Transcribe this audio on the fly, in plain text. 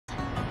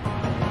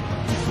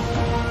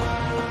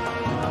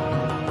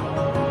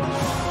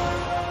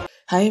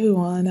Hi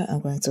everyone, I'm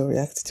going to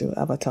react to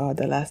Avatar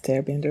The Last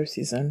Airbender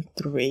Season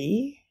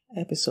 3,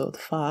 Episode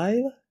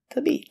 5,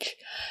 The Beach.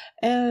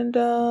 And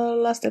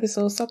last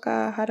episode,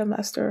 Sokka had a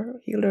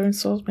master. He learned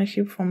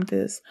swordsmanship from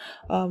this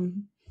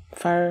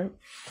Fire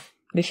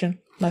Nation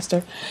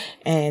master.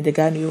 And the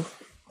guy knew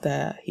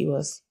that he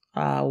was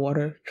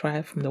water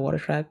tribe, from the water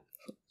tribe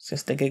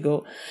since the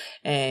get-go.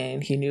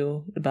 And he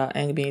knew about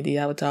Aang being the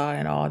Avatar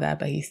and all that,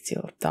 but he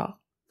still taught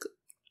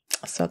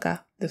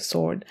Sokka the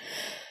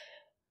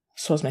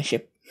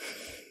swordsmanship.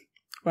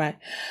 Right.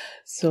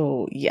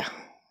 So yeah,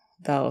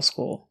 that was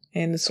cool.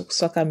 And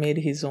Sokka made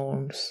his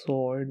own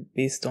sword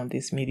based on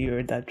this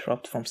meteor that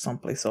dropped from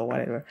someplace or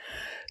whatever.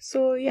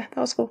 So yeah,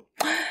 that was cool.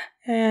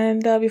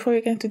 And before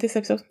we get into this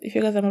episode, if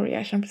you guys have a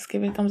reaction, please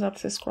give it a thumbs up,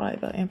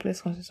 subscribe, and please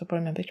consider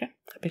supporting my Patreon.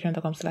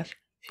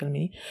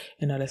 Patreon.com/filmmini.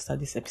 And now let's start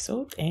this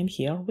episode. And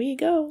here we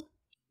go.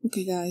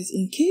 Okay guys,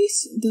 in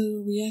case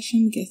the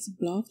reaction gets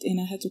blocked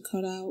and I had to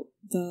cut out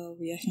the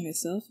reaction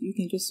itself, you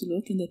can just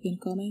look in the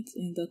pinned comment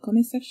in the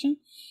comment section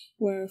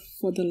where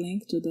for the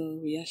link to the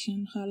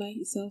reaction highlight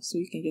itself, so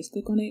you can just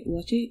click on it,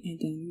 watch it, and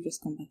then you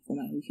just come back for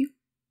my review.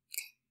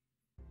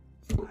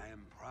 I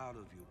am proud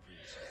of you,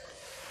 Princess.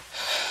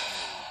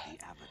 The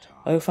Avatar.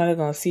 Are you finally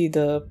gonna see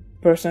the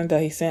person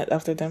that he sent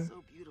after them?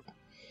 So beautiful,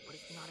 but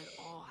it's not at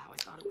all how I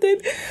thought it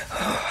would be.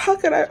 How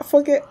could I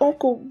forget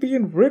Uncle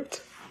being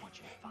ripped?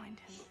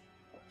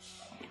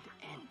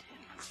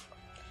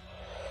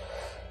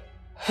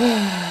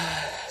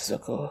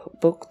 Zuko,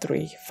 Book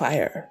 3,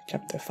 Fire,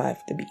 Chapter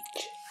 5, The Beach.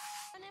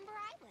 On Ember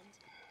Island.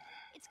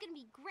 It's gonna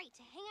be great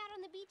to hang out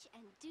on the beach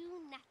and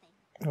do nothing.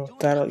 Oh,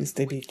 title is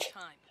The Beach.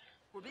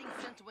 We're being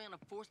sent away on a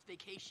forced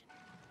vacation.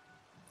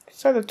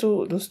 So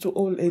those two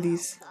old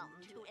ladies.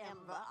 Welcome to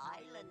Ember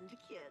Island,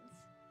 kids.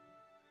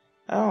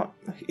 I don't.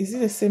 Is it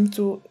the same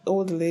two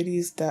old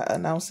ladies that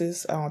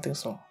announces? I don't think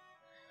so.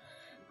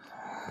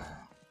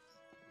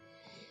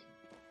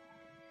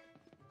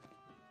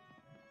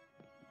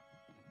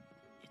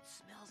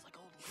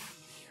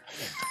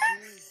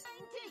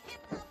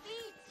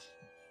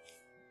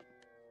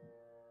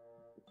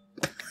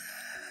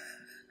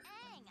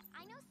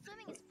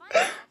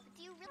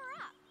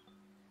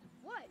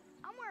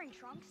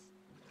 Trunks?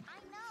 I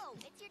know,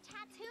 it's your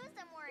tattoos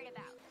I'm worried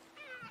about.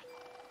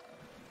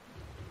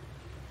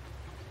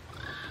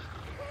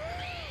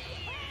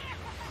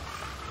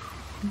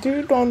 Do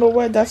you don't know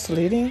where that's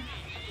leading?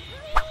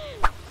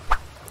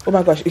 Oh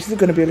my gosh, is it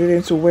gonna be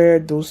leading to where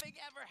those? The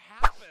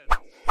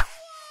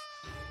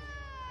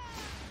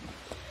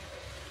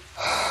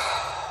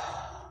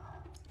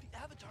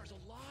Avatar's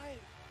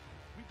alive.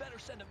 We better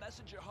send a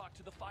messenger hawk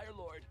to the Fire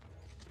Lord.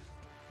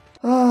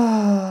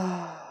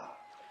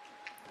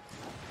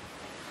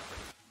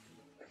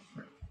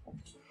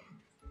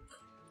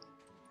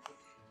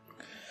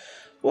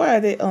 Why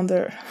are they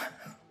under?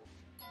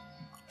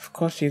 Of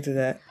course you do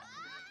that.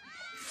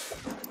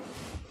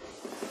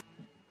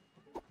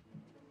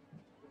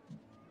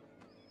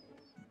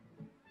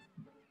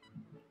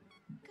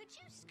 Could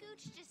you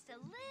scooch just a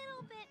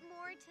little bit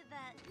more to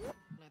the...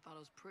 I thought it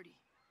was pretty.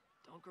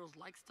 Don't girls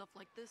like stuff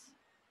like this?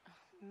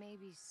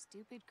 Maybe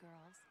stupid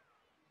girls.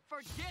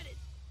 Forget it!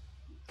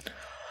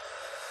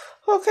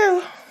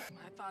 Okay.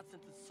 I thought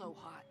since it's so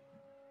hot.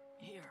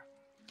 Here.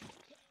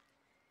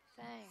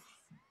 Thanks.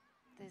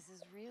 This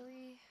is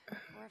really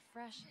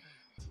refreshing.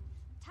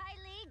 Ty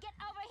Lee, get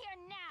over here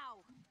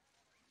now!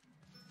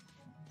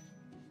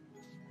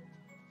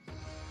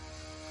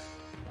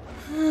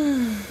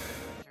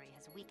 Injury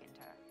has weakened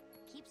her.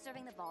 Keep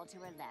serving the ball to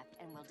her left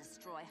and we'll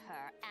destroy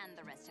her and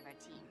the rest of her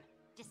team.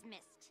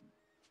 Dismissed.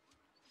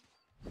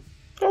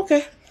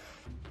 Okay.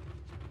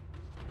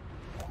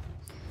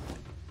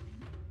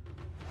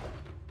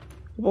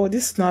 Well,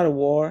 this is not a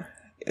war.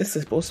 It's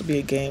supposed to be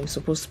a game. It's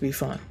supposed to be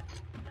fun.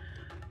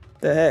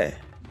 The heck?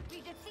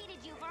 We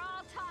defeated you for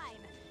all time.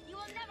 You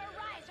will never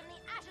rise from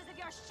the ashes of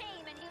your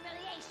shame and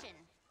humiliation.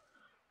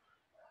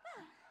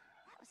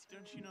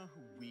 Don't you know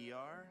who we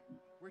are?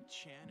 We're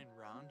Chan and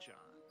Ranjan.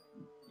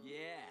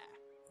 Yeah.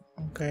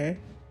 Okay.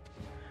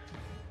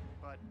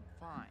 But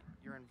fine,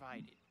 you're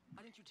invited.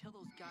 Why didn't you tell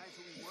those guys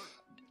who we were?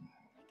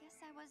 I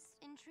guess I was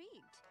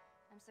intrigued.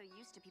 I'm so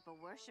used to people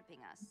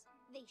worshipping us.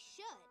 They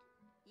should.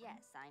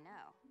 Yes, I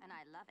know, and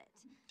I love it.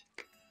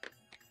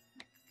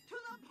 To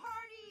the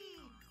party!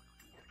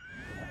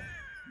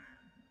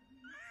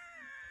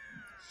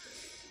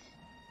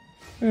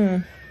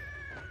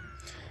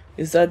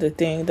 Is that the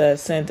thing that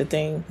sent the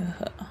thing?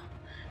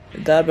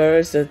 That bird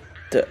is the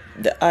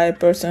eye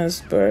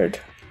person's bird.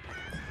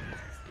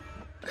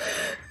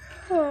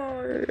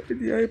 Oh,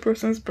 the eye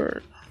person's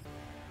bird.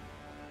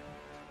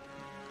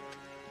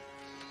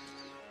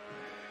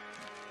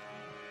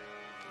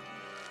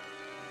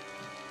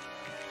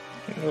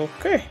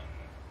 Okay.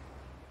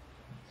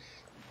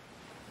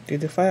 Did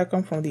the fire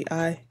come from the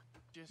eye?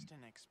 Just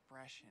an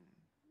expression.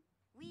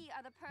 We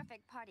are the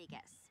perfect party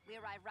guests. We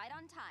arrive right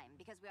on time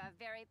because we are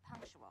very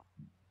punctual.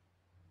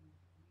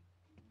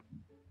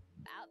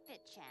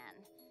 Outfit, Chan.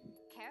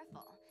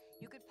 Careful.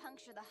 You could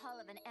puncture the hull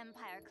of an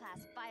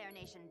Empire-class Fire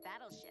Nation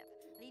battleship.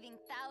 leaving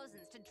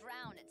thousands to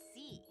drown at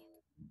sea.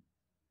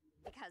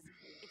 Because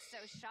it's so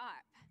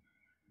sharp.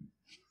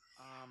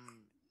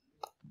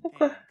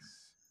 Thanks.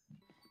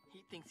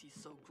 He thinks he's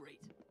so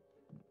great.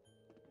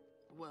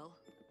 Well,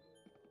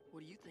 what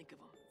do you think of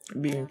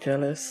him? Being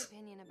jealous.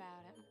 Opinion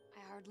about him.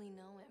 I hardly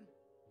know him.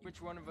 Which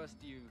one of us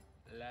do you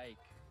like?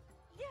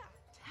 Yeah,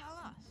 tell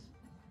us.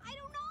 I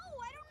don't know.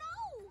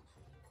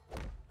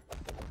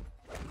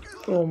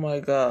 Oh my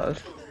god.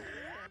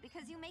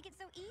 Because you make it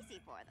so easy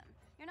for them.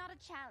 You're not a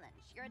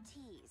challenge, you're a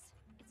tease.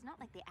 It's not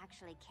like they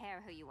actually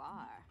care who you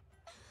are.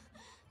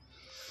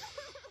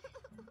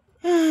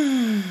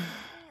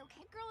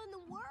 Okay, girl in the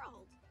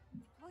world.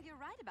 Well, you're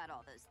right about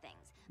all those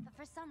things. But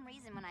for some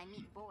reason, when I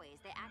meet boys,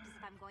 they act as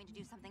if I'm going to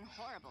do something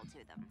horrible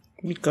to them.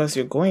 Because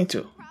you're going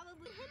to.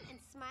 Probably him and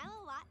smile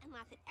a lot and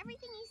laugh at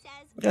everything he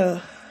says. Yeah.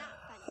 It's not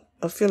funny.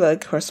 I feel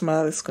like her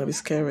smile is gonna be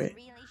scary.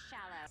 Really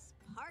shallow.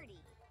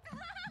 Party.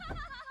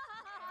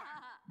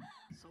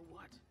 So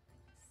what?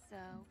 So,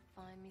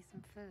 find me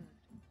some food.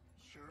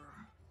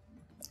 Sure.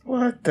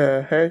 What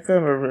the heck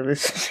kind of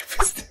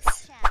relationship is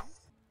this? Chance,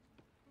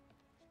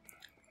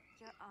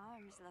 your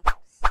arms look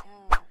so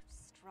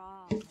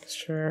strong.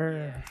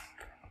 Sure.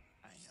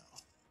 I know.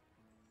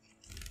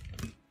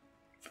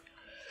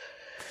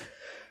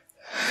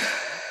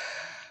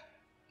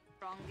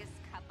 Strongest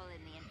couple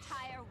in the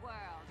entire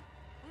world.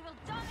 We will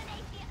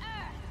dominate the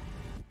earth.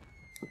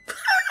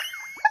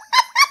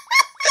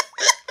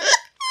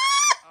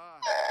 I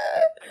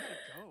gotta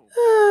go.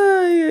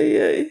 Ay, ay,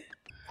 ay.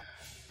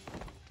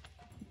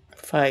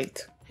 Fight.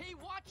 Hey,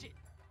 watch it!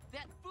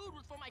 That food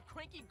was for my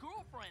cranky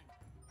girlfriend.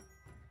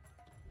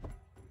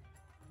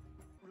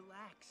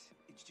 Relax.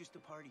 It's just a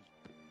party.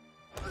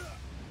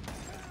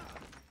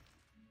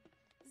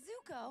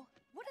 Zuko,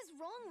 what is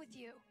wrong with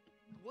you?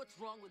 What's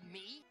wrong with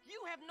me?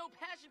 You have no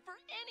passion for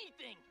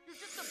anything. You're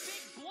just a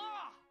big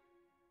blah.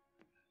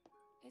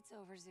 It's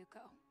over,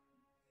 Zuko.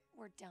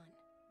 We're done.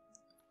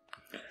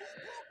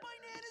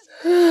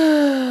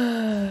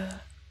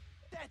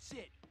 That's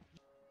it.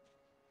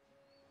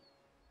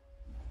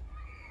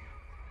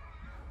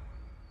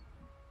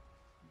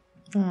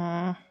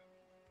 Aww.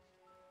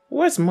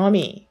 Where's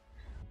mommy?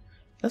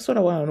 That's what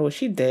I want to know. Is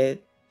she dead?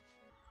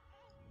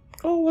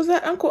 Oh, was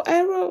that Uncle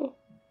Arrow?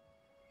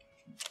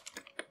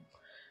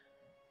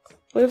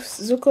 With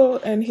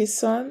Zuko and his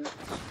son?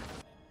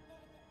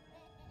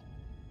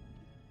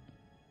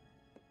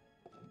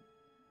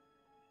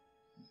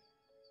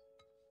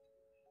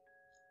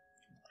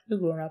 You're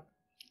grown up.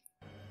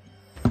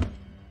 Guys,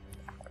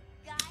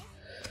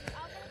 you're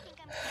all gonna think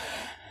I'm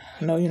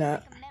crazy. No, you're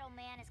not. Like a metal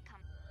man is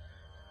coming.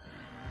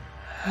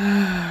 I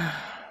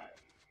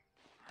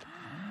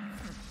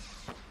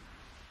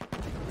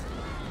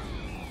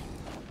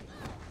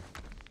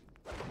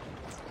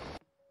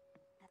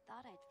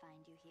thought I'd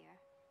find you here.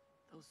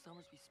 Those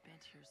summers we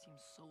spent here seem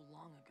so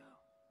long ago.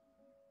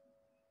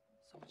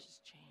 So much has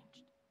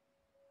changed.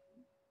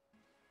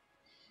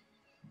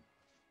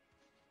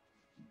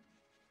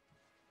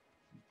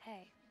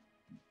 Hey,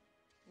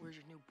 Where's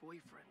your new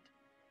boyfriend?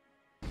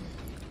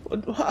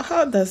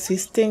 How does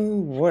his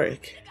thing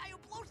work? The guy who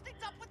blows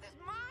things up with his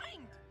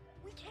mind!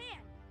 We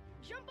can.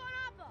 Jump on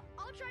Appa.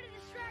 I'll try to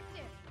distract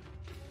him.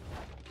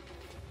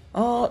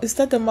 Oh, is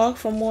that the mark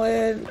from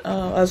when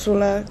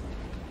Azula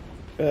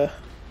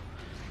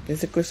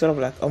basically sort of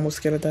like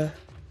almost killed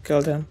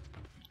him?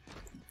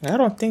 I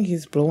don't think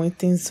he's blowing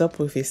things up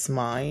with his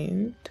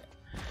mind.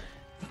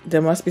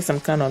 There must be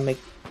some kind of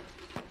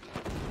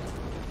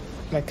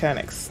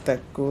mechanics that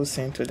goes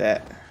into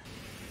that.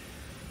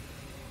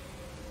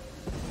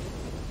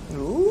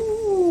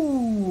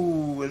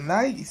 Ooh,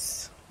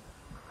 nice.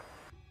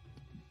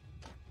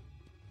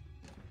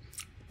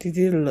 Did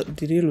he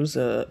lose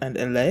a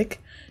leg?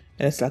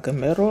 And it's like a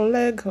metal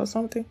leg or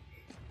something?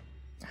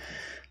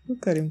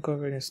 Look at him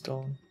covered in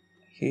stone.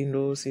 He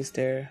knows he's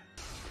there.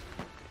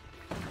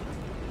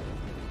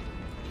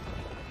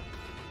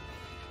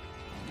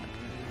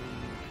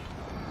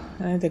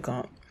 And they're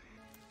gone.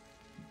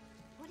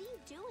 What are you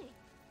doing?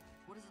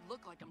 What does it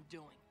look like I'm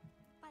doing?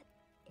 But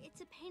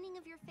it's a painting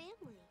of your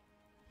family.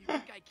 You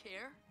think I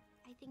care?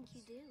 I think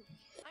you do.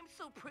 I'm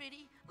so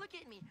pretty. Look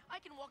at me. I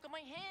can walk on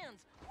my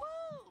hands.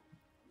 Woo!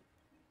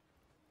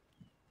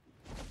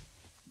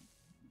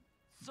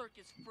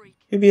 Circus freak.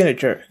 You're being a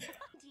jerk.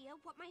 Idea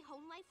what my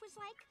home life was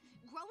like?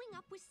 Growing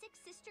up with 6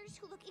 sisters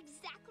who look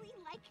exactly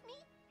like me?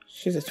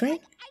 She's a twin?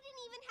 Like, I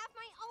didn't even have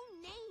my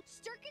own name.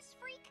 Circus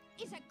freak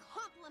is a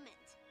compliment.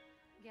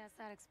 guess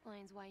that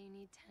explains why you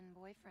need 10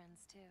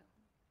 boyfriends, too.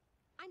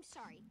 I'm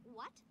sorry,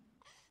 what?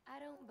 I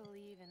don't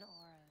believe in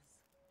auras.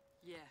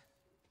 Yeah,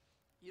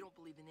 you don't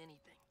believe in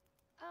anything.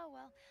 Oh,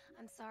 well,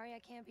 I'm sorry I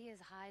can't be as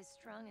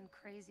high-strung and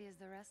crazy as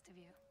the rest of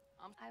you.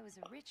 I was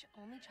a rich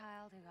only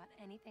child who got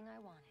anything I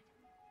wanted,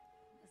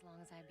 as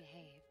long as I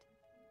behaved,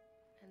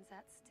 and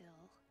sat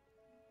still,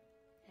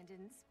 and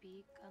didn't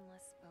speak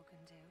unless spoken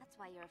to. That's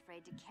why you're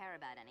afraid to care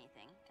about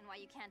anything, and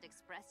why you can't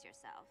express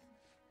yourself.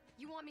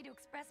 You want me to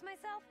express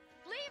myself?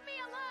 Leave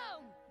me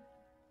alone!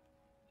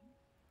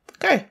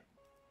 Okay.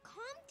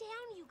 Calm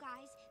down, you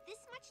guys.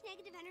 This much much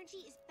negative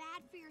energy is bad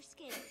for your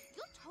skin.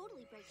 You'll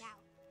totally break out.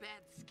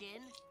 Bad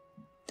skin?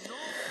 No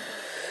one's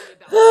gonna worry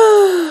about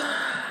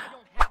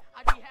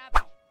I'd be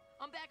happy.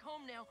 I'm back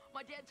home now.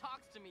 My dad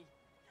talks to me.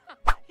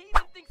 He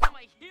even thinks I'm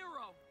a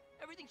hero.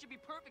 Everything should be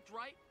perfect,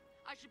 right?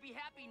 I should be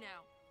happy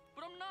now.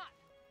 But I'm not.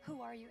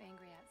 Who are you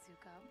angry at,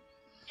 Zuko?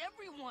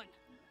 Everyone.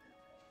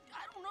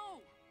 I don't know.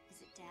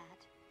 Is it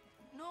Dad?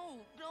 No.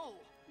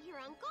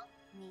 Your uncle?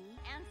 Me?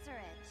 Answer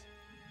it.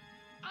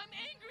 I'm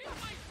angry at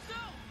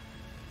myself.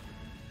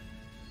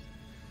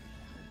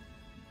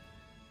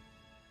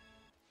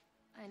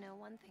 I know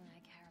one thing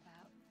I care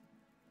about.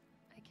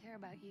 I care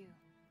about you.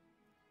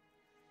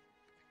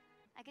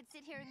 I could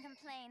sit here and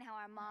complain how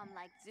our mom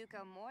liked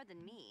Zuko more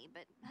than me,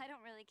 but I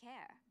don't really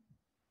care.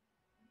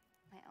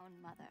 My own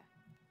mother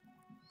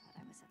thought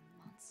I was a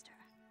monster.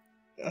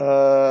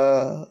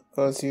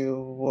 Cause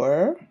you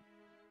were?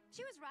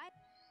 She was right.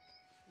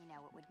 You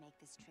know what would make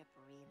this trip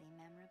really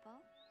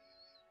memorable?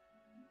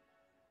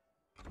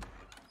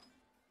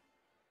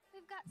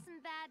 We've got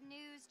some bad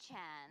news,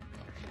 Chan.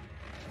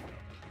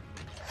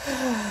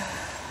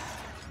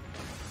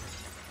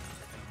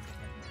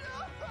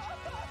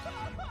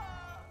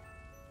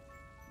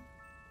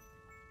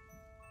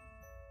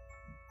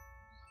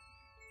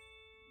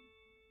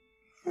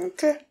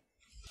 Okay.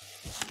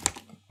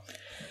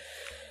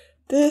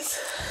 This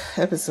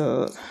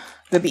episode,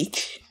 the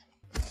beach.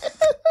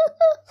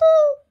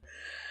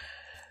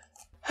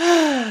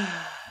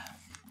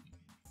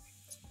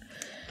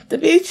 The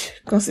beach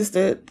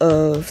consisted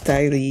of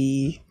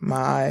Tylee,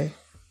 Mai,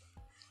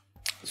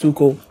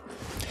 Zuko,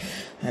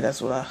 and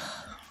Azula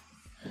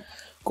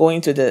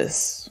going to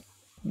this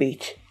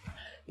beach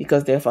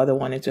because their father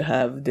wanted to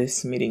have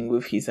this meeting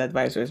with his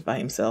advisors by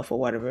himself or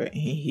whatever, and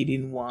he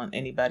didn't want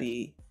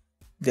anybody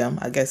them,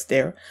 I guess,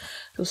 there.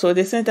 So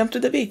they sent them to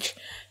the beach,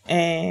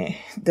 and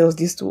there was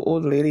these two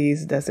old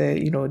ladies that said,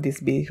 you know,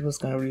 this beach was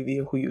gonna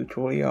reveal who you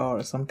truly are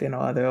or something or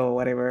other or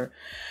whatever.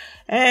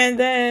 And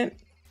then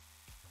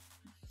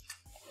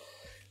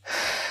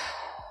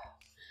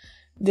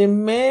the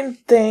main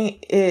thing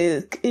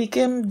is it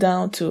came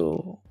down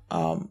to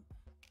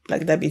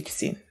like that beach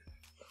scene,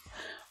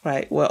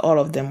 right, where all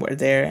of them were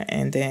there,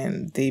 and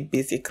then they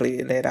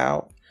basically let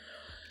out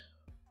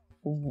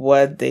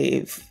what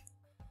they've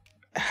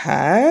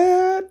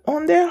had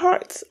on their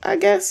hearts, I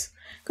guess.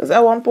 Because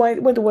at one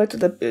point when they went to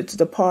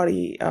the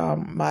party,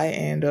 Mai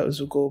and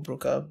Zuko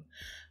broke up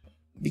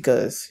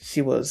because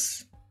she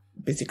was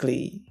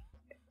basically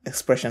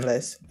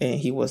expressionless and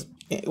he was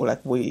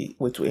like way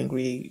too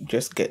angry,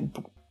 just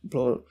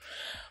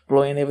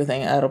blowing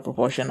everything out of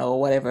proportion or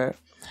whatever.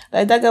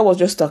 Like that guy was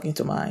just talking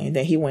to Mai, and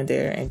then he went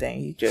there and then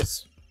he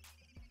just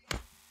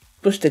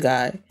pushed the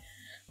guy,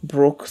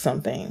 broke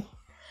something,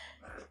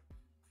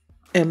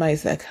 and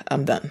Mai's like,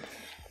 I'm done.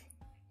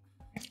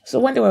 So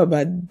when they were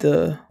by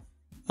the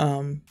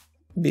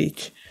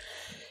beach,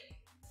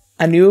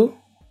 I knew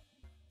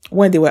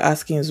when they were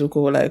asking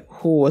Zuko, like,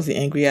 who was he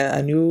angry at,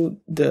 I knew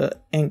the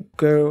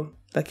girl,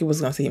 like he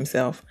was going to say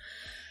himself.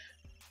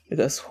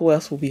 Because who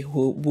else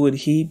would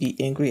he be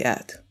angry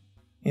at?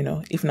 You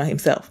know, if not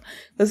himself.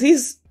 Because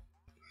he's...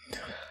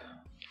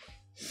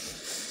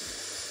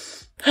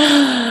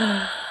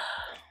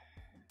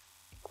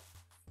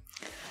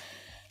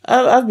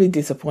 I've been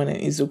disappointed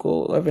in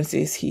Zuko ever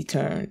since he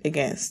turned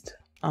against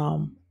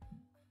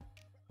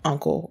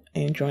Uncle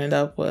and joined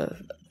up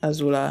with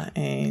Azula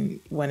and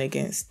went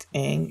against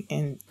Aang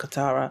and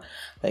Katara.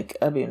 Like,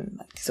 I've been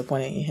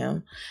disappointed in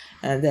him.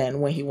 And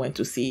then when he went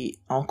to see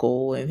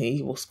Uncle and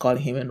he was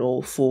calling him an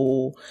old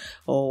fool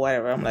or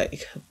whatever, I'm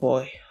like,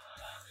 boy.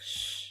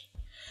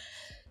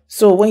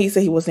 So when he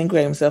said he was angry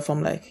at himself,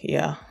 I'm like,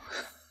 yeah,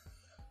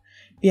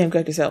 be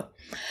angry at yourself.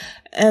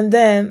 And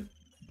then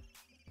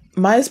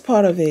Mai's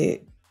part of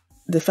it,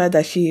 the fact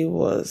that she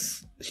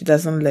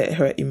doesn't let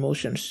her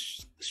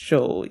emotions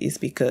show, is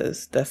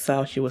because that's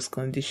how she was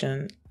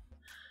conditioned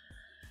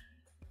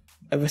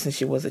ever since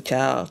she was a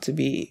child, to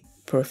be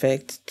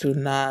perfect, to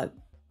not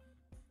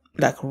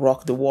like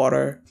rock the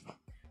water.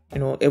 You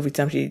know, every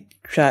time she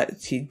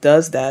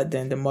does that,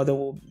 then the mother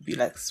will be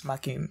like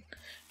smacking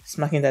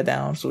that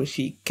down. So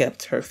she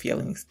kept her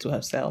feelings to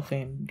herself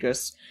and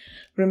just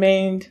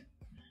remained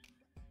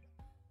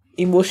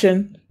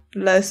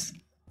emotionless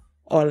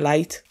or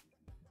light,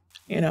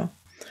 you know.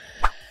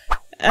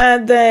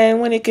 And then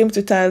when it came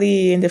to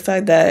Tylee and the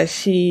fact that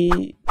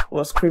she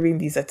was craving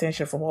this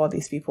attention from all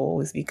these people,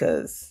 is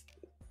because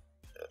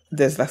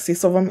there's like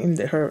 6 of them in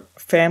her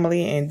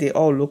family and they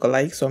all look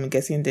alike. So I'm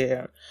guessing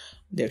they're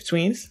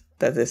twins.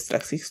 That there's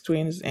like 6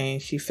 twins,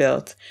 and she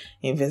felt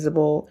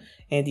invisible.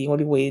 And the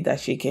only way that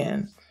she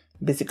can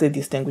basically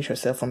distinguish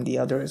herself from the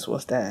others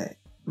was that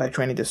by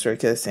joining the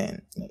circus,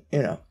 and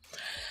you know.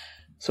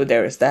 So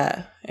there is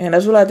that. And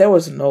as well as there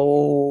was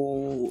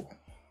no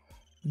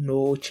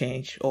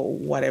change or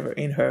whatever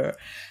in her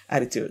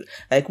attitude.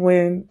 Like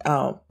when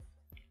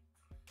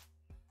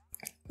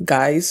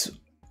guys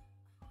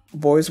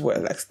boys were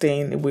like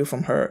staying away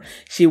from her,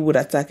 she would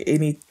attack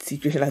any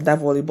situation, like that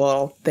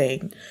volleyball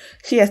thing.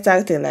 She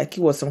attacked it like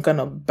it was some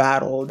kind of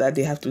battle that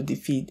they have to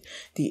defeat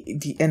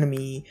the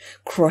enemy,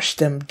 crush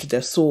them to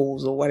their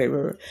souls or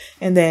whatever.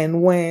 And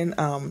then when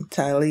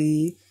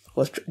Tali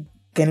was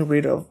getting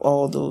rid of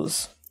all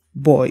those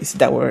boys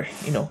that were,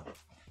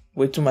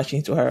 way too much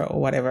into her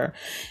or whatever,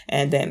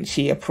 and then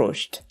she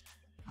approached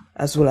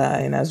Azula,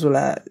 and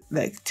Azula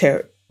like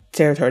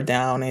teared her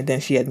down, and then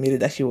she admitted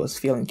that she was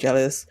feeling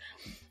jealous.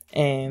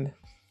 And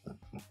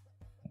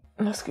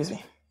excuse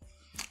me,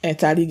 and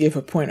Tali gave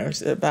her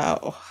pointers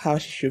about how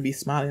she should be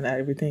smiling at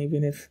everything,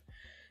 even if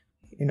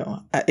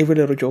at every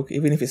little joke,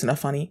 even if it's not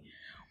funny.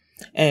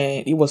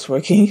 And it was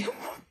working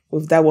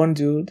with that one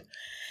dude,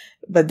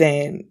 but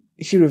then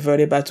she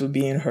reverted back to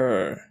being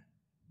her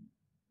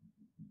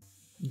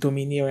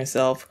domineering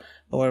self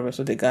or whatever.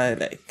 So the guy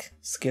like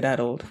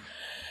skedaddled,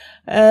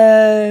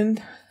 and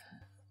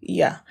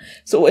yeah.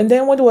 So and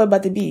then when they were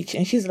at the beach,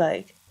 and she's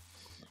like,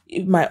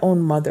 my own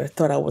mother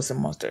thought I was a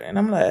monster. And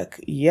I'm like,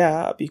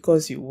 yeah,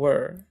 because you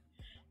were.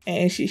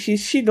 And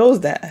she knows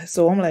that.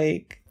 So I'm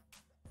like,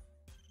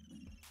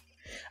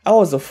 I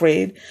was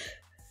afraid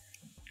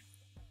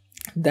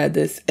that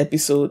this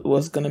episode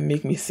was going to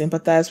make me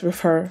sympathize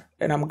with her.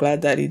 And I'm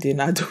glad that it did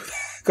not do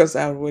that, because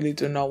I really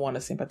do not want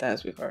to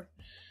sympathize with her.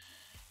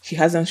 She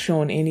hasn't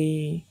shown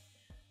any...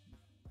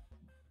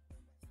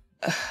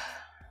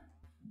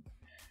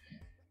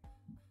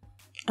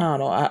 I don't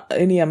know,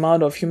 any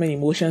amount of human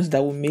emotions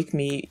that will make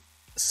me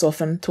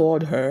soften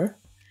toward her.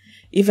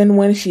 Even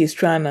when she's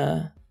trying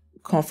to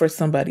comfort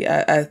somebody,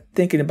 I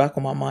think in the back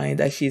of my mind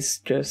that she's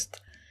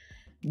just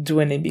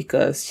doing it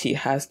because she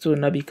has to,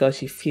 not because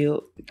she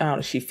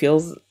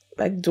feels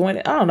like doing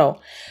it. I don't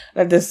know.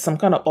 Like there's some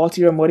kind of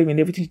ulterior motive in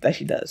everything that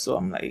she does. So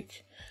I'm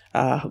like,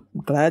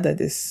 glad that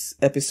this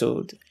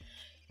episode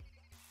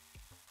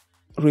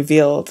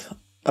revealed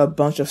a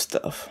bunch of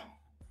stuff.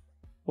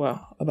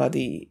 Well, about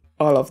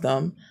all of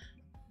them,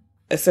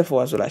 except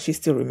for Azula. She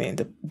still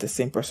remained the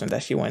same person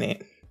that she went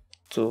in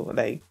to,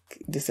 like,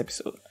 this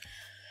episode.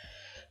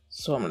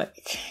 So I'm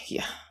like,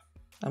 yeah,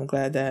 I'm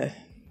glad that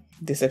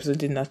this episode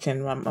did not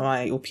change my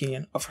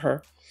opinion of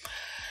her.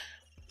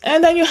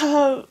 And then you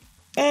have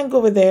Aang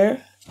over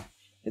there.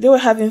 They were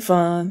having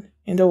fun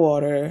in the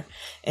water,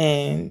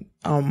 and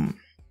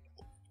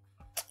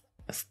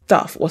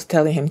Stuff was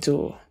telling him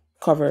to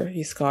cover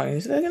his scar, and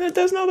he's like,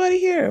 there's nobody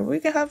here, we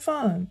can have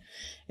fun.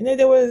 And then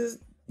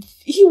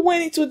he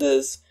went into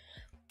this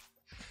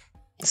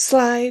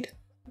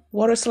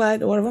water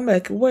slide or whatever. I'm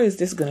like, where is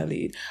this gonna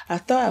lead? I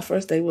thought at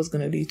first that it was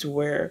gonna lead to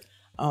where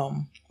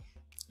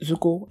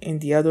Zuko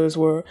and the others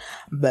were,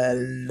 but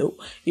no.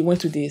 He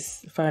went to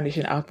this Fire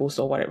Nation outpost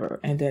or whatever,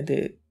 and then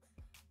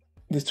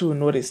the two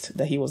noticed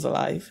that he was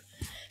alive.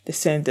 They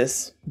sent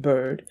this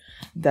bird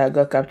that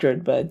got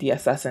captured by the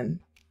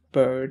assassin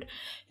bird,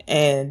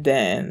 and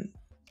then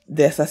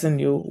the assassin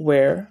knew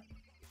where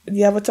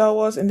the Avatar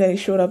was, and then he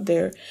showed up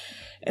there.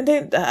 And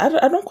then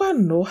I don't quite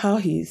know how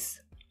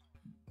his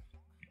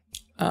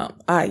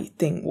eye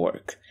thing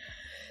work.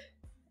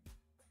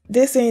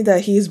 They're saying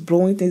that he's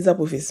blowing things up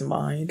with his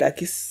mind, like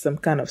it's some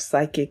kind of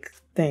psychic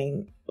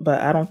thing,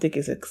 but I don't think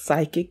it's a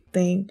psychic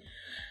thing.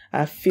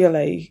 I feel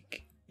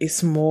like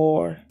it's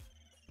more,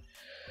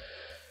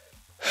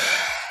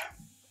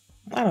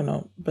 I don't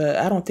know, but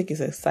I don't think it's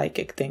a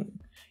psychic thing.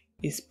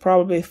 It's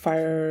probably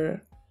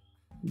fire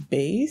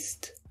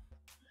based.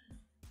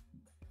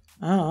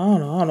 I don't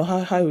know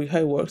how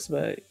it works,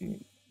 but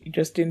it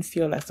just didn't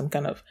feel like some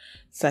kind of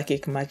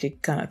psychic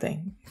magic kind of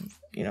thing.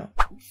 It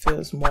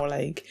feels more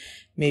like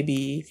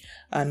maybe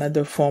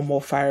another form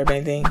of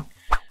firebending,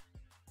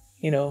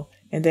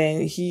 and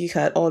then he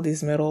had all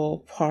these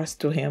metal parts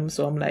to him.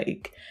 So I'm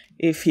like,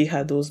 if he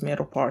had those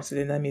metal parts,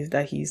 then that means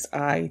that his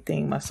eye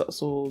thing must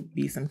also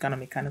be some kind of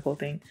mechanical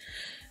thing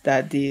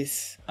that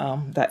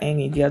that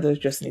Aang and the others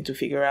just need to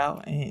figure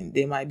out, and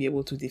they might be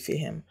able to defeat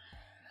him.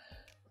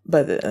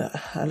 But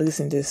at least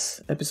in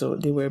this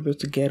episode, they were able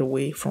to get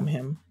away from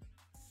him.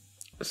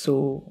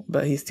 So,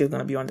 but he's still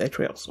gonna be on that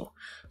trail. So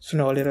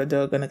sooner or later,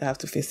 they're gonna have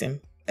to face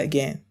him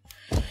again.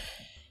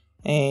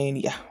 And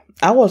yeah,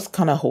 I was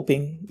kind of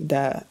hoping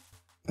that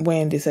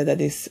when they said that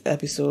this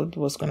episode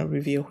was gonna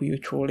reveal who you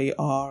truly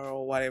are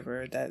or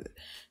whatever, that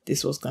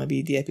this was gonna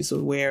be the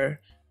episode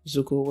where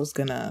Zuko was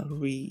gonna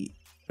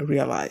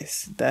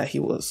realize that he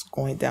was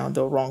going down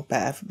the wrong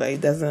path. But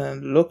it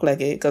doesn't look like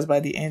it, because by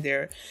the end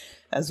there,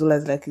 as well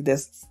as like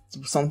there's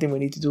something we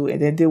need to do,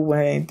 and then they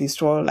went and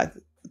destroy like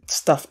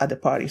stuff at the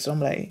party. So I'm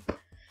like,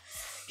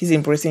 he's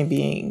embracing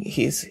being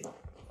his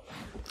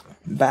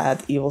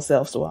bad evil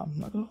self. So I'm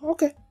like, oh,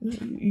 okay,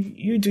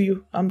 you do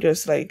you. I'm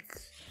just like,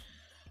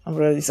 I'm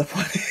really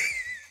disappointed.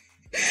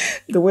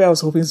 The way I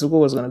was hoping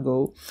Zuko was gonna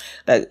go,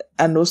 like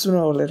I know sooner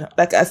or later,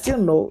 like I still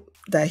know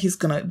that he's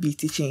gonna be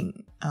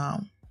teaching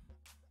Aang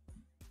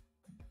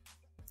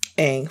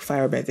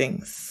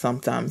firebending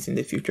sometimes in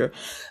the future,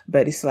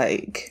 but it's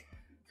like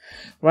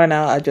right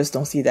now I just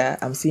don't see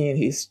that. I'm seeing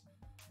his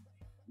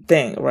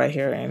thing right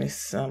here, and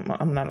it's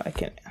I'm not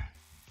liking it.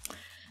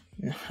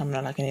 I'm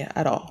not liking it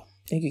at all.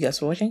 Thank you guys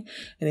for watching.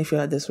 And if you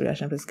like this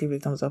reaction, please give it a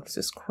thumbs up,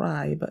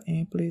 subscribe,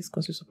 and please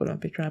consider supporting on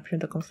Patreon.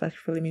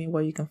 Patreon.com/Philly,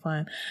 where you can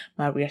find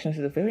my reaction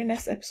to the very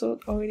next episode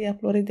already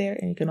uploaded there.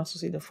 And you can also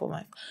see the full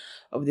length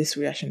of this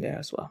reaction there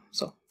as well.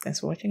 So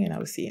thanks for watching, and I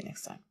will see you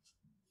next time.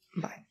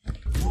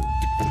 Bye.